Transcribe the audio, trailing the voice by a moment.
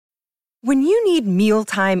When you need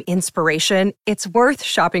mealtime inspiration, it's worth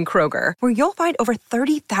shopping Kroger, where you'll find over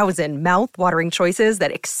 30,000 mouth-watering choices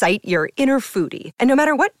that excite your inner foodie. And no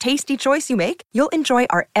matter what tasty choice you make, you'll enjoy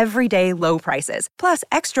our everyday low prices, plus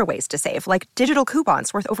extra ways to save, like digital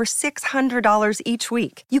coupons worth over $600 each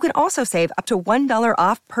week. You can also save up to $1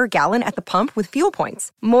 off per gallon at the pump with fuel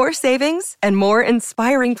points. More savings and more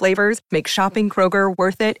inspiring flavors make shopping Kroger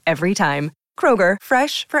worth it every time. Kroger,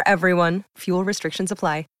 fresh for everyone. Fuel restrictions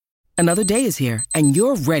apply. Another day is here, and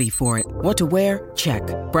you're ready for it. What to wear? Check.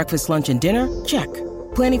 Breakfast, lunch, and dinner? Check.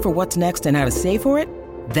 Planning for what's next and how to save for it?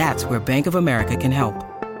 That's where Bank of America can help.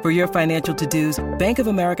 For your financial to-dos, Bank of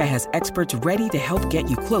America has experts ready to help get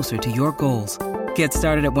you closer to your goals. Get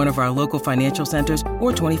started at one of our local financial centers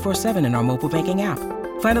or 24/7 in our mobile banking app.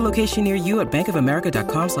 Find a location near you at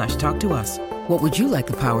bankofamerica.com/talktous. What would you like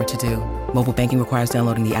the power to do? Mobile banking requires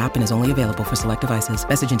downloading the app and is only available for select devices.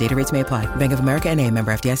 Message and data rates may apply. Bank of America N.A.,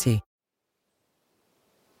 member FDIC.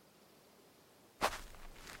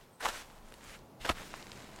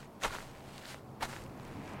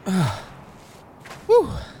 Whew.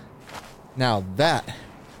 Now that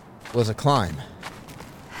was a climb.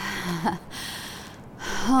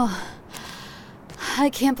 Oh, I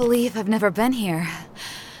can't believe I've never been here.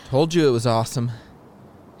 Told you it was awesome.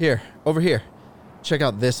 Here, over here. Check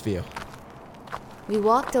out this view. We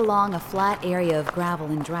walked along a flat area of gravel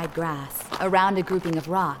and dried grass, around a grouping of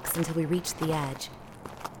rocks until we reached the edge.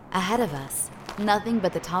 Ahead of us, nothing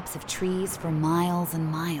but the tops of trees for miles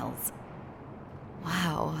and miles.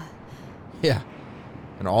 Wow. Yeah,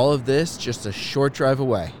 and all of this just a short drive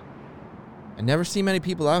away. I never see many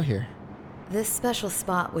people out here. This special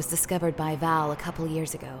spot was discovered by Val a couple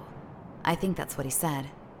years ago. I think that's what he said.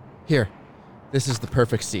 Here, this is the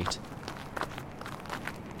perfect seat.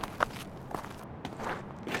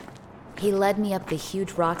 He led me up the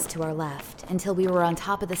huge rocks to our left until we were on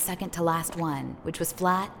top of the second to last one, which was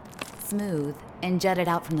flat, smooth, and jutted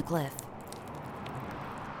out from the cliff.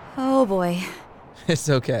 Oh boy. It's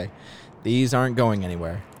okay. These aren't going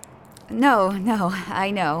anywhere. No,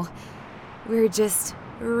 I know. We're just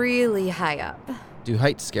really high up. Do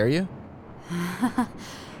heights scare you?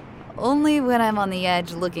 Only when I'm on the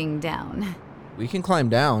edge looking down. We can climb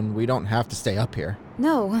down. We don't have to stay up here.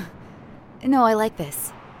 No, I like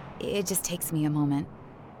this. It just takes me a moment.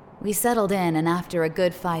 We settled in, and after a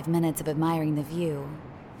good 5 minutes of admiring the view,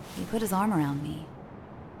 he put his arm around me.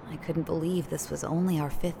 I couldn't believe this was only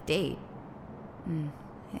our 5th date.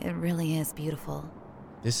 It really is beautiful.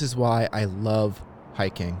 This is why I love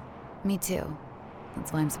hiking. Me too.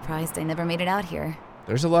 That's why I'm surprised I never made it out here.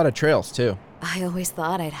 There's a lot of trails, too. I always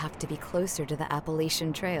thought I'd have to be closer to the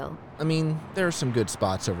Appalachian Trail. I mean, there are some good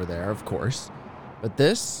spots over there, of course. But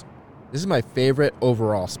this is my favorite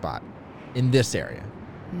overall spot in this area.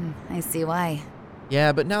 I see why.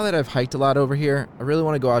 Yeah, but now that I've hiked a lot over here, I really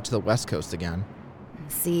want to go out to the West Coast again.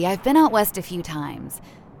 See, I've been out west a few times.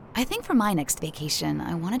 I think for my next vacation,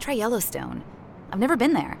 I want to try Yellowstone. I've never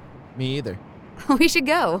been there. Me either. We should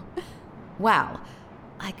go. Wow,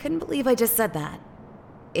 I couldn't believe I just said that.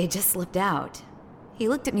 It just slipped out. He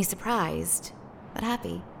looked at me surprised, but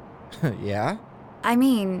happy. Yeah? I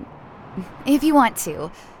mean, if you want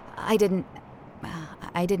to. I didn't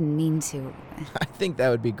mean to. I think that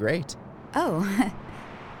would be great. Oh,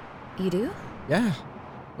 you do? Yeah.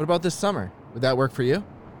 What about this summer? Would that work for you?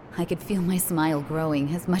 I could feel my smile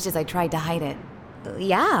growing as much as I tried to hide it.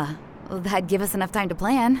 Yeah, that'd give us enough time to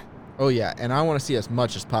plan. Oh yeah, and I want to see as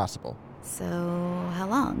much as possible. So, how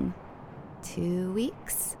long? 2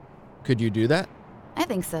 weeks? Could you do that? I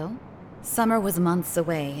think so. Summer was months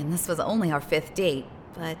away, and this was only our 5th date,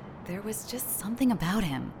 but there was just something about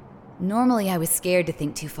him. Normally, I was scared to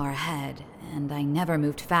think too far ahead, and I never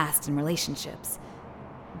moved fast in relationships.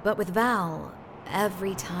 But with Val,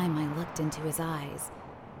 every time I looked into his eyes,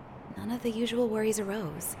 none of the usual worries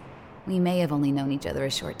arose. We may have only known each other a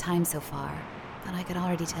short time so far, but I could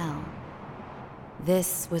already tell.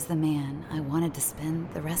 This was the man I wanted to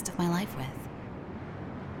spend the rest of my life with.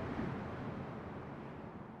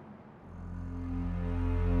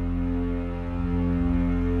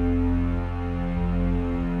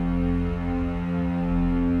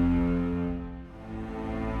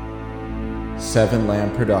 Seven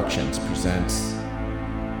Land Productions presents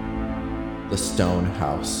The Stone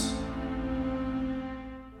House,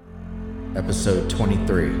 Episode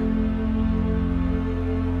 23.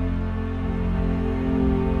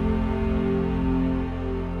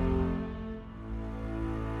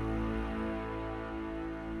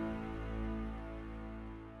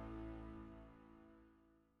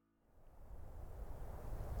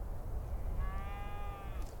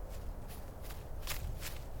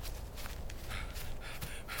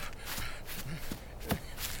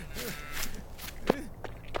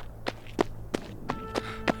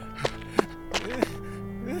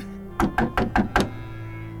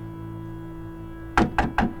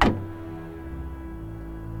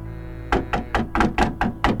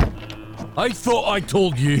 I thought I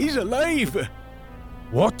told you. He's alive.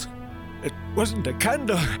 What? It wasn't a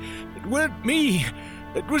candle. It weren't me.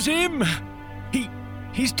 It was him.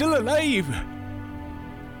 He's still alive.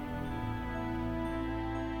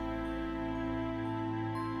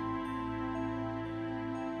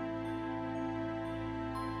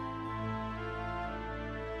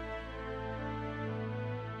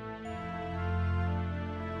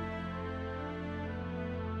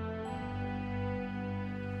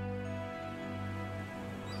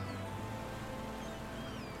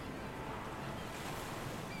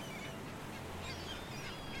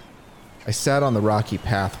 I sat on the rocky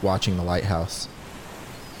path watching the lighthouse.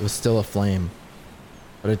 It was still aflame,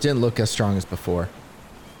 but it didn't look as strong as before.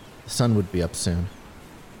 The sun would be up soon.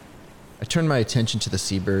 I turned my attention to the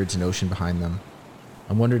seabirds and ocean behind them.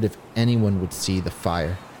 I wondered if anyone would see the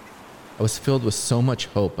fire. I was filled with so much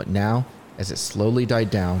hope, but now, as it slowly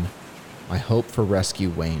died down, my hope for rescue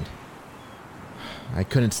waned. I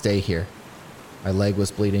couldn't stay here. My leg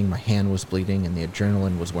was bleeding, my hand was bleeding, and the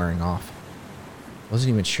adrenaline was wearing off. I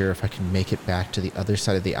wasn't even sure if I could make it back to the other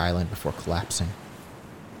side of the island before collapsing.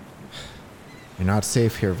 You're not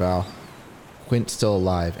safe here, Val. Quint's still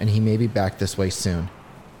alive, and he may be back this way soon.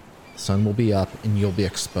 The sun will be up, and you'll be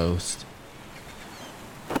exposed.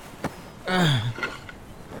 There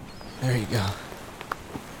you go.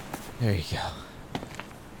 There you go.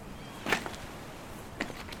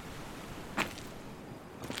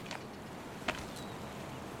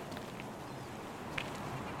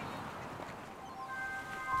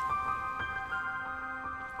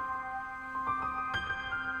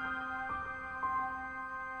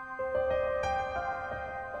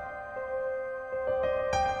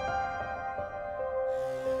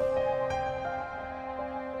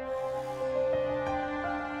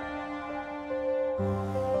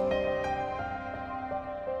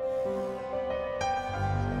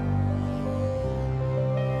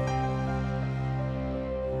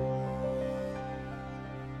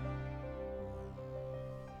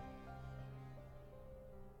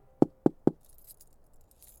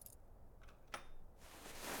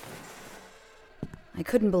 I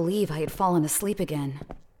couldn't believe I had fallen asleep again.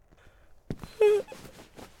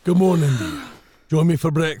 Good morning, dear. Join me for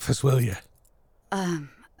breakfast, will you?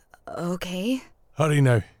 Okay. Hurry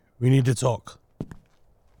now. We need to talk.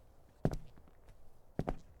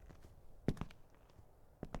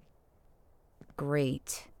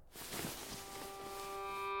 Great.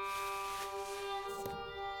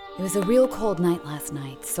 It was a real cold night last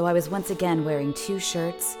night, so I was once again wearing 2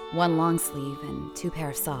 shirts, 1 long sleeve, and 2 pair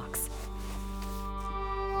of socks.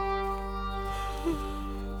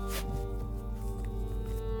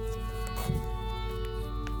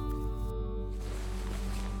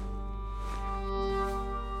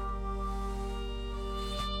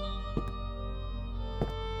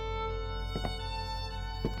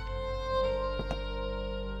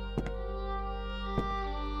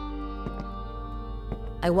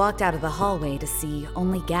 I walked out of the hallway to see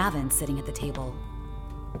only Gavin sitting at the table.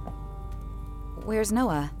 Where's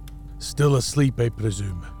Noah? Still asleep, I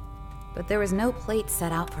presume. But there was no plate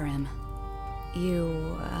set out for him.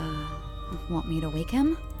 You, want me to wake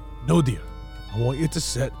him? No, dear. I want you to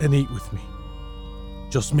sit and eat with me.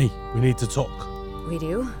 Just me. We need to talk. We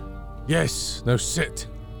do? Yes. Now sit.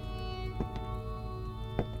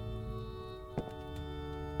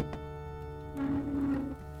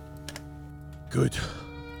 Good.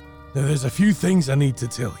 Now there's a few things I need to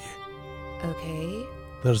tell you. Okay.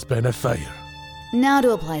 There's been a fire. Now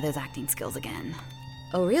to apply those acting skills again.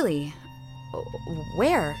 Oh, really?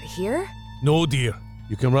 Where? Here? No, dear.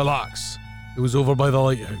 You can relax. It was over by the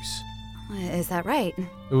lighthouse. Is that right?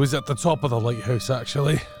 It was at the top of the lighthouse,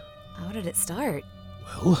 actually. How did it start?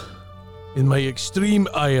 Well, in my extreme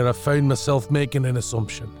ire, I found myself making an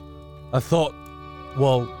assumption. I thought,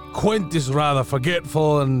 well, Quint is rather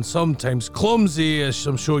forgetful and sometimes clumsy, as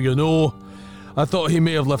I'm sure you know. I thought he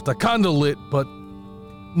may have left a candle lit, but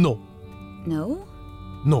no. No?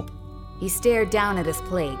 No. He stared down at his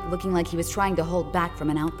plate, looking like he was trying to hold back from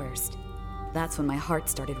an outburst. That's when my heart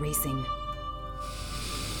started racing.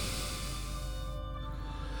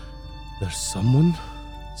 There's someone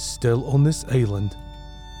still on this island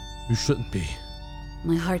who shouldn't be.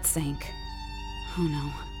 My heart sank. Oh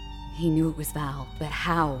no. He knew it was Val, but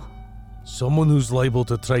how? Someone who's liable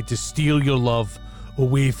to try to steal your love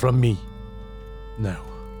away from me. Now,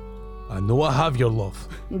 I know I have your love.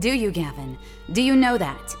 Do you, Gavin? Do you know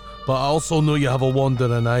that? But I also know you have a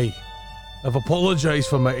wandering eye. I've apologized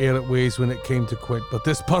for my errant ways when it came to Quint, but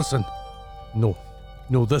this person... No,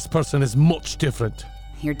 this person is much different.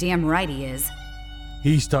 You're damn right he is.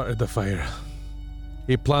 He started the fire.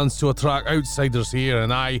 He plans to attract outsiders here,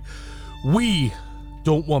 and I We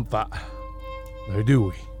don't want that. Now do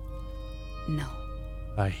we? No.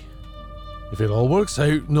 Aye. If it all works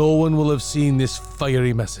out, no one will have seen this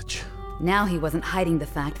fiery message. Now he wasn't hiding the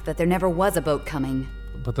fact that there never was a boat coming.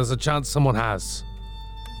 But there's a chance someone has.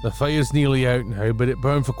 The fire's nearly out now, but it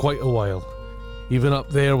burned for quite a while. Even up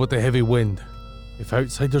there with the heavy wind. If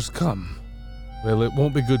outsiders come, well, it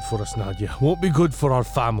won't be good for us, Nadia. Won't be good for our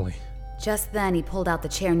family. Just then he pulled out the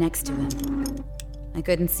chair next to him. I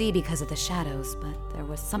couldn't see because of the shadows, but there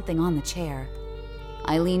was something on the chair.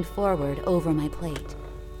 I leaned forward over my plate.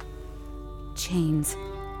 Chains.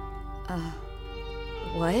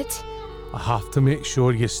 What? I have to make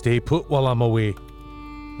sure you stay put while I'm away.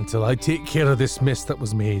 Until I take care of this mess that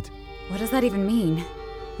was made. What does that even mean?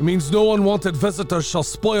 It means no unwanted visitors shall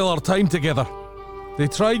spoil our time together. They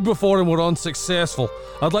tried before and were unsuccessful.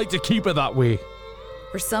 I'd like to keep it that way.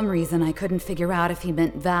 For some reason, I couldn't figure out if he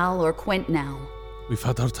meant Val or Quint now. We've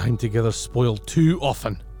had our time together spoiled too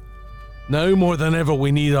often. Now more than ever,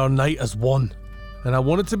 we need our night as one. And I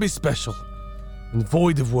want it to be special and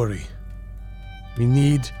void of worry. We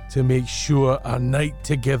need to make sure our night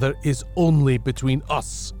together is only between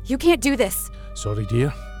us. You can't do this. Sorry,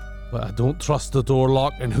 dear, but I don't trust the door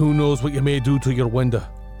lock, and who knows what you may do to your window.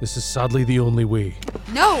 This is sadly the only way.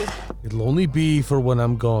 No! It'll only be for when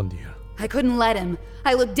I'm gone, dear. I couldn't let him.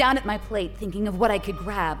 I looked down at my plate, thinking of what I could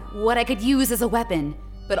grab, what I could use as a weapon.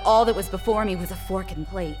 But all that was before me was a fork and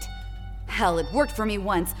plate. Hell, it worked for me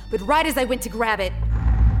once, but right as I went to grab it,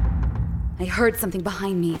 I heard something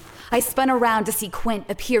behind me. I spun around to see Quint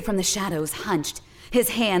appear from the shadows, hunched, his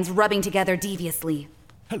hands rubbing together deviously.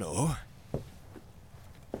 Hello.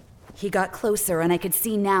 He got closer, and I could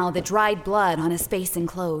see now the dried blood on his face and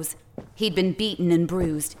clothes. He'd been beaten and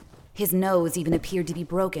bruised. His nose even appeared to be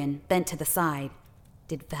broken, bent to the side.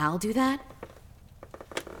 Did Val do that?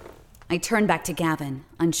 I turned back to Gavin,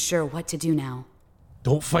 unsure what to do now.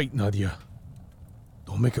 Don't fight, Nadia.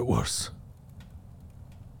 Don't make it worse.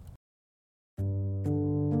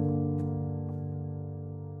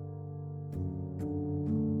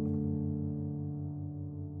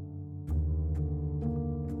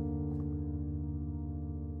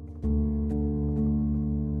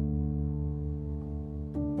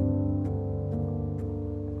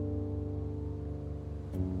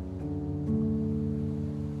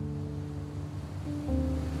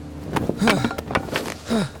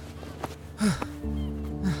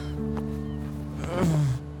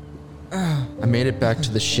 I made it back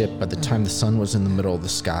to the ship by the time the sun was in the middle of the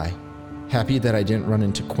sky, happy that I didn't run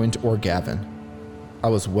into Quint or Gavin. I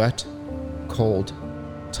was wet, cold,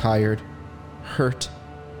 tired, hurt,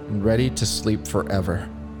 and ready to sleep forever.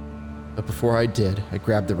 But before I did, I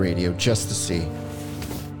grabbed the radio just to see.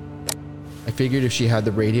 I figured if she had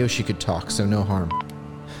the radio, she could talk, so no harm.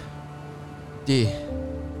 Dee,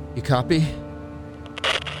 you copy?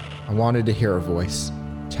 I wanted to hear her voice.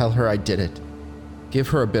 Tell her I did it. Give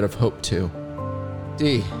her a bit of hope, too.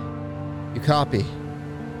 Dee, you copy?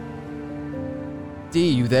 Dee,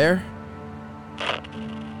 you there?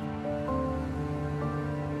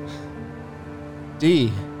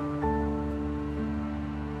 Dee.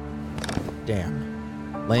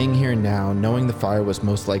 Damn. Laying here now, knowing the fire was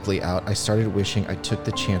most likely out, I started wishing I took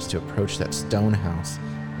the chance to approach that stone house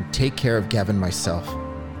and take care of Gavin myself.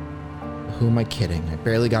 But who am I kidding? I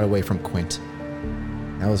barely got away from Quint.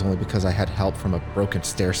 That was only because I had help from a broken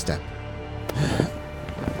stair step.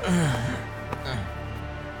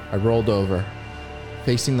 I rolled over,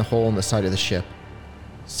 facing the hole in the side of the ship,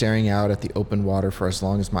 staring out at the open water for as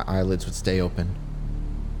long as my eyelids would stay open,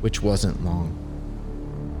 which wasn't long.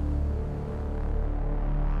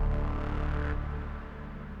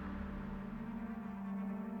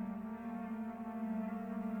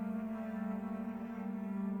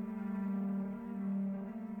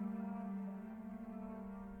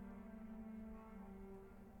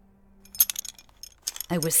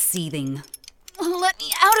 I was seething. Let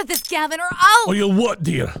me out of this, Gavin, or I'll... Oh, you'll what,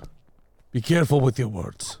 dear? Be careful with your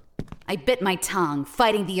words. I bit my tongue,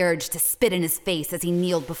 fighting the urge to spit in his face as he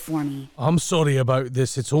kneeled before me. I'm sorry about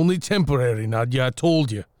this. It's only temporary, Nadia. I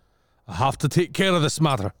told you. I have to take care of this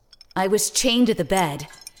matter. I was chained to the bed,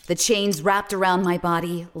 the chains wrapped around my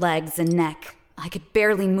body, legs, and neck. I could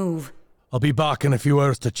barely move. I'll be back in a few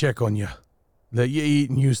hours to check on you. Let you eat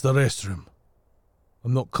and use the restroom.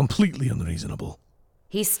 I'm not completely unreasonable.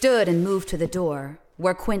 He stood and moved to the door,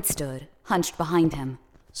 where Quint stood, hunched behind him.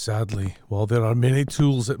 Sadly, while there are many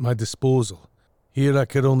tools at my disposal, here I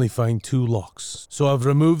could only find 2 locks. So I've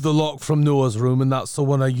removed the lock from Noah's room, and that's the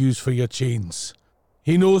one I use for your chains.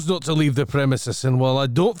 He knows not to leave the premises, and while I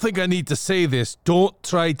don't think I need to say this, don't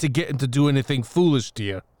try to get him to do anything foolish,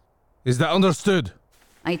 dear. Is that understood?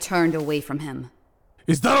 I turned away from him.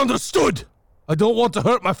 Is that understood? I don't want to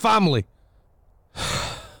hurt my family.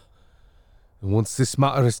 And once this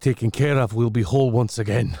matter is taken care of, we'll be whole once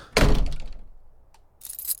again.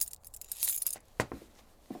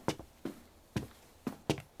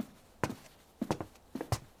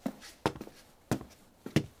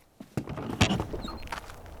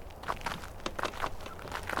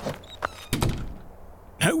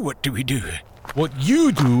 Now what do we do? What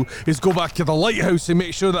you do is go back to the lighthouse and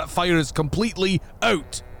make sure that fire is completely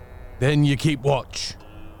out. Then you keep watch.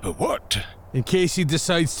 What? In case he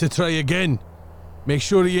decides to try again, make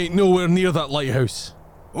sure he ain't nowhere near that lighthouse.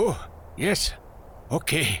 Oh, yes.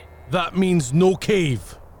 Okay. That means no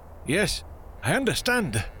cave. Yes, I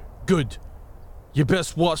understand. Good. You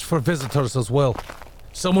best watch for visitors as well.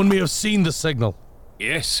 Someone may have seen the signal.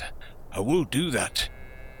 Yes, I will do that.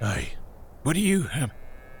 Aye. What are you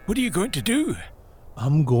going to do?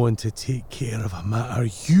 I'm going to take care of a matter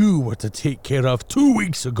you were to take care of 2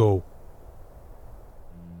 weeks ago.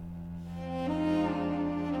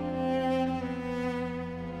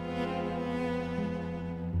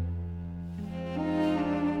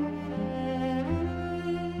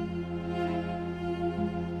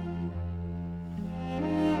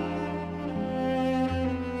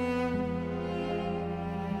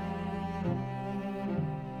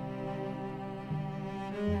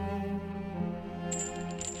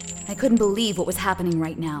 I couldn't believe what was happening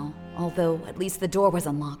right now, although at least the door was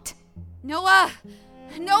unlocked. Noah!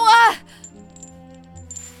 Noah!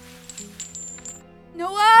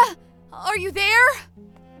 Noah! Are you there?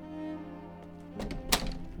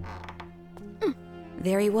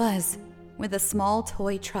 There he was, with a small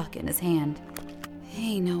toy truck in his hand.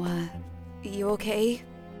 Hey, Noah. You okay?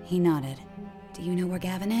 He nodded. Do you know where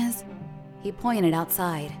Gavin is? He pointed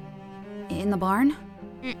outside. In the barn?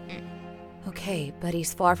 Okay, but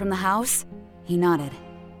he's far from the house? He nodded.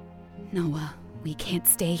 Noah, we can't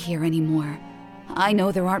stay here anymore. I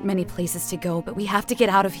know there aren't many places to go, but we have to get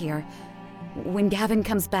out of here. When Gavin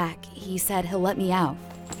comes back, he said he'll let me out.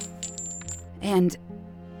 And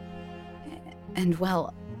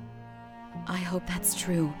well, I hope that's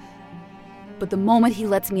true. But the moment he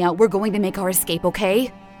lets me out, we're going to make our escape,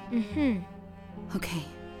 okay? Okay.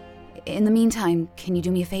 In the meantime, can you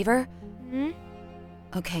do me a favor?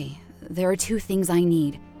 Okay, there are 2 things I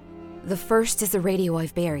need. The first is the radio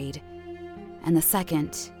I've buried, and the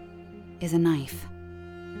second is a knife.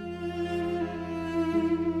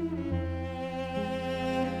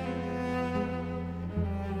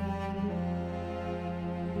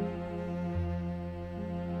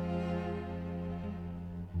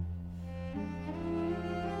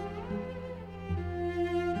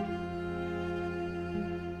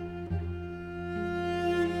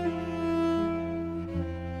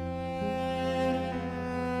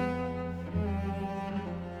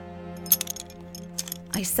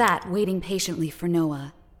 I sat waiting patiently for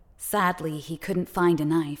Noah. Sadly, he couldn't find a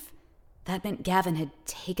knife. That meant Gavin had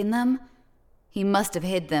taken them? He must have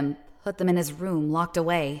hid them, put them in his room, locked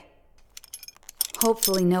away.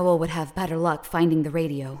 Hopefully Noah would have better luck finding the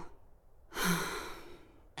radio.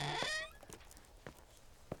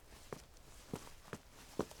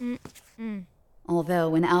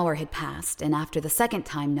 Although an hour had passed, and after the second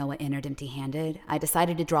time Noah entered empty-handed, I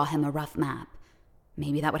decided to draw him a rough map.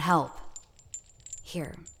 Maybe that would help.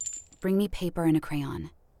 Here, bring me paper and a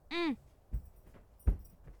crayon.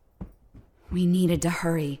 We needed to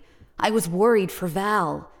hurry. I was worried for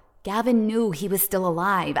Val. Gavin knew he was still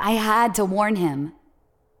alive. I had to warn him.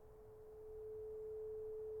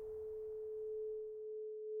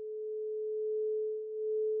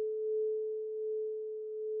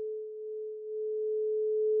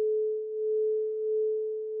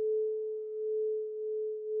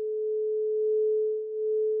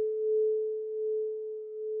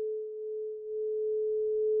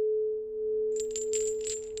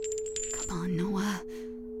 Noah,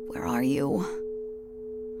 where are you?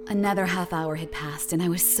 Another half hour had passed and I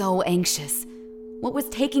was so anxious. What was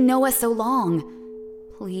taking Noah so long?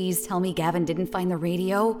 Please tell me Gavin didn't find the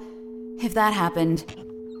radio. If that happened...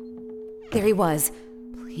 There he was.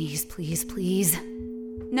 Please, please, please.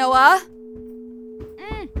 Noah?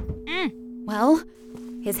 Well,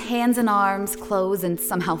 his hands and arms, clothes, and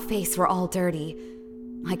somehow face were all dirty.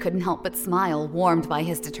 I couldn't help but smile, warmed by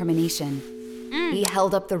his determination. He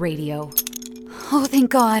held up the radio. Oh, thank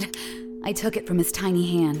God. I took it from his tiny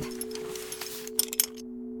hand.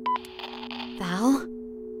 Val?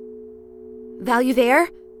 Val, you there?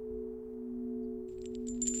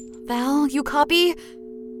 Val, you copy?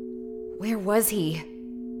 Where was he?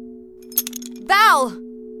 Val!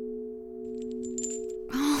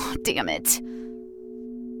 Oh, damn it.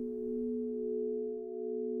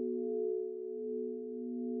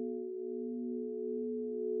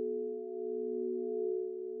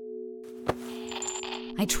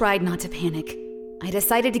 I tried not to panic. I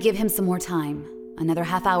decided to give him some more time. Another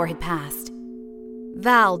half hour had passed.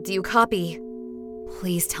 Val, do you copy?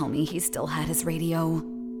 Please tell me he still had his radio.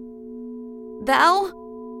 Val?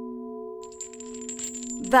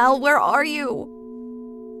 Val, where are you?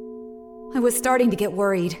 I was starting to get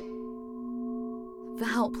worried.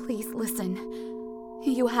 Val, please listen.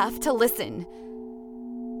 You have to listen.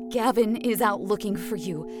 Gavin is out looking for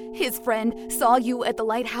you. His friend saw you at the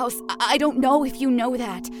lighthouse. I don't know if you know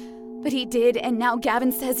that, but he did, and now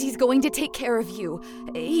Gavin says he's going to take care of you.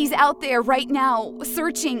 He's out there right now,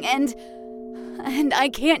 searching, and I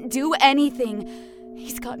can't do anything.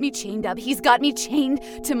 He's got me chained up. He's got me chained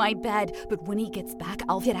to my bed. But when he gets back,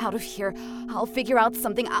 I'll get out of here. I'll figure out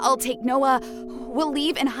something. I'll take Noah. We'll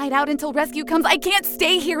leave and hide out until rescue comes. I can't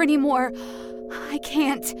stay here anymore. I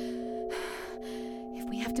can't. If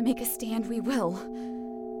we have to make a stand, we will.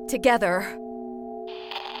 Together.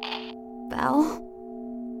 Val?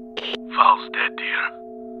 Val's dead, dear.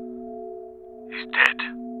 He's dead.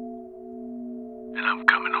 And I'm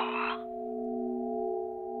coming home.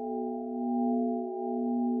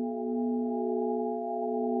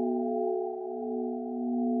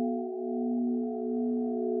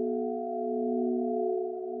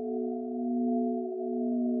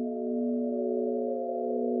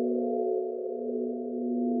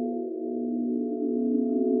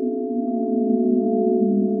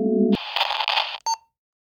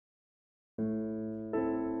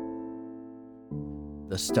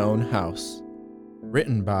 The Stone House.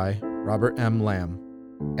 Written by Robert M. Lamb.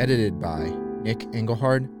 Edited by Nick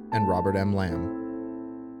Engelhard and Robert M.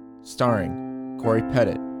 Lamb. Starring Corey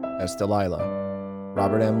Pettit as Delilah,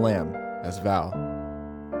 Robert M. Lamb as Val,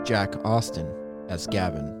 Jack Austin as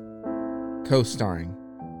Gavin. Co-starring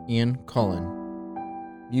Ian Cullen.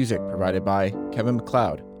 Music provided by Kevin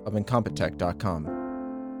MacLeod of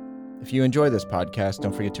Incompetech.com. If you enjoy this podcast,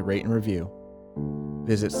 don't forget to rate and review.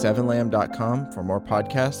 Visit 7lamb.com for more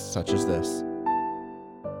podcasts such as this.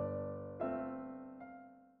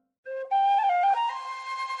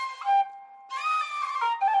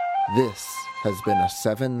 This has been a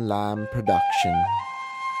 7 Lamb production.